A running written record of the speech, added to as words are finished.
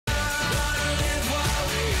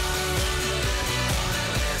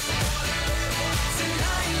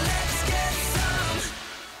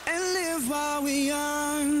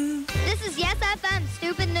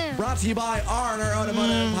stupid news. Brought to you by R&R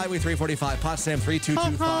Automotive, Highway 345, Potsdam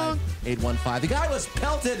 3225815. The guy was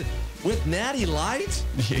pelted with Natty Light.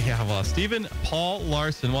 Yeah, well, Stephen Paul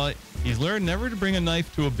Larson, well, he's learned never to bring a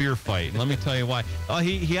knife to a beer fight. And let me tell you why.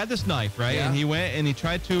 He had this knife, right? Yeah. And he went and he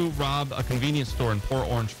tried to rob a convenience store in Port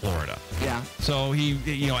Orange, Florida. Yeah. So he,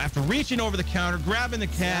 after reaching over the counter, grabbing the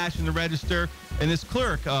cash and the register, and this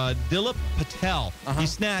clerk, Dilip Patel, he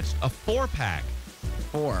snatched a four-pack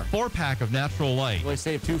of Natural Light. Well, he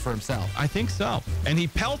saved 2 for himself. I think so. And he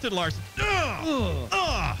pelted Larson. Ugh!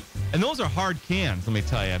 Ugh! And those are hard cans, let me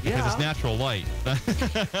tell you, because it's Natural Light.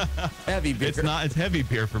 Heavy beer. It's heavy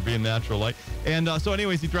beer for being Natural Light. And so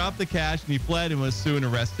anyways, he dropped the cash and he fled and was soon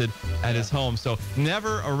arrested at his home. So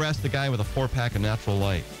never arrest a guy with a 4-pack of Natural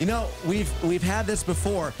Light. You know, we've had this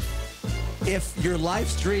before. If your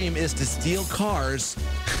life's dream is to steal cars,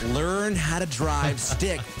 learn how to drive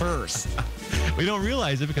stick first. We don't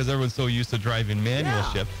realize it because everyone's so used to driving manual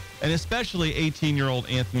shift. And especially 18-year-old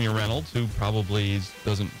Anthony Reynolds, who probably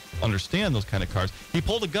doesn't understand those kind of cars. He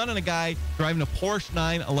pulled a gun on a guy driving a Porsche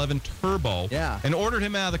 911 Turbo and ordered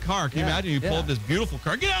him out of the car. Can you imagine? He pulled this beautiful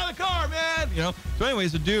car. Get out of the car, man! So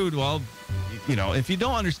anyways, the dude, well, if you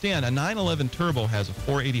don't understand, a 911 Turbo has a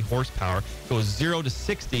 480 horsepower, goes 0 to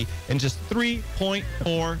 60 in just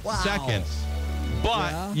 3.4 seconds.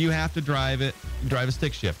 But you have to drive a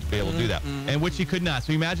stick shift to be able to do that, and which he could not.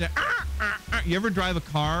 So you imagine, you ever drive a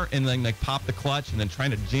car and then pop the clutch and then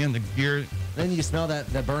trying to jam the gear? Then you smell that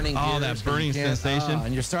burning gears. Oh, that burning sensation.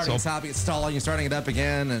 And you're starting to stop it, stalling, you're starting it up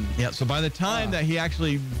again. And so by the time that he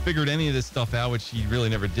actually figured any of this stuff out, which he really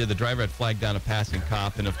never did, the driver had flagged down a passing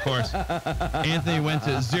cop. And, of course, Anthony went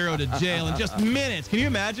to 0 to jail in just minutes. Can you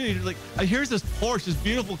imagine? He's like, here's this Porsche, this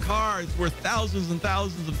beautiful car. It's worth thousands and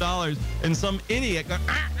thousands of dollars. And some idiot going,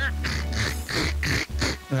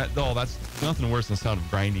 that's nothing worse than the sound of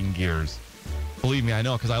grinding gears. Believe me, I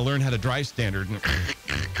know, because I learned how to drive standard.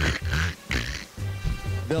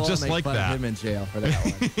 They'll just make like fun that. of him in jail for that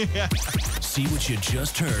one. See what you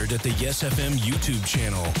just heard at the Yes FM YouTube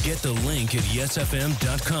channel. Get the link at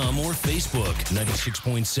yesfm.com or Facebook.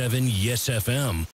 96.7 Yes FM.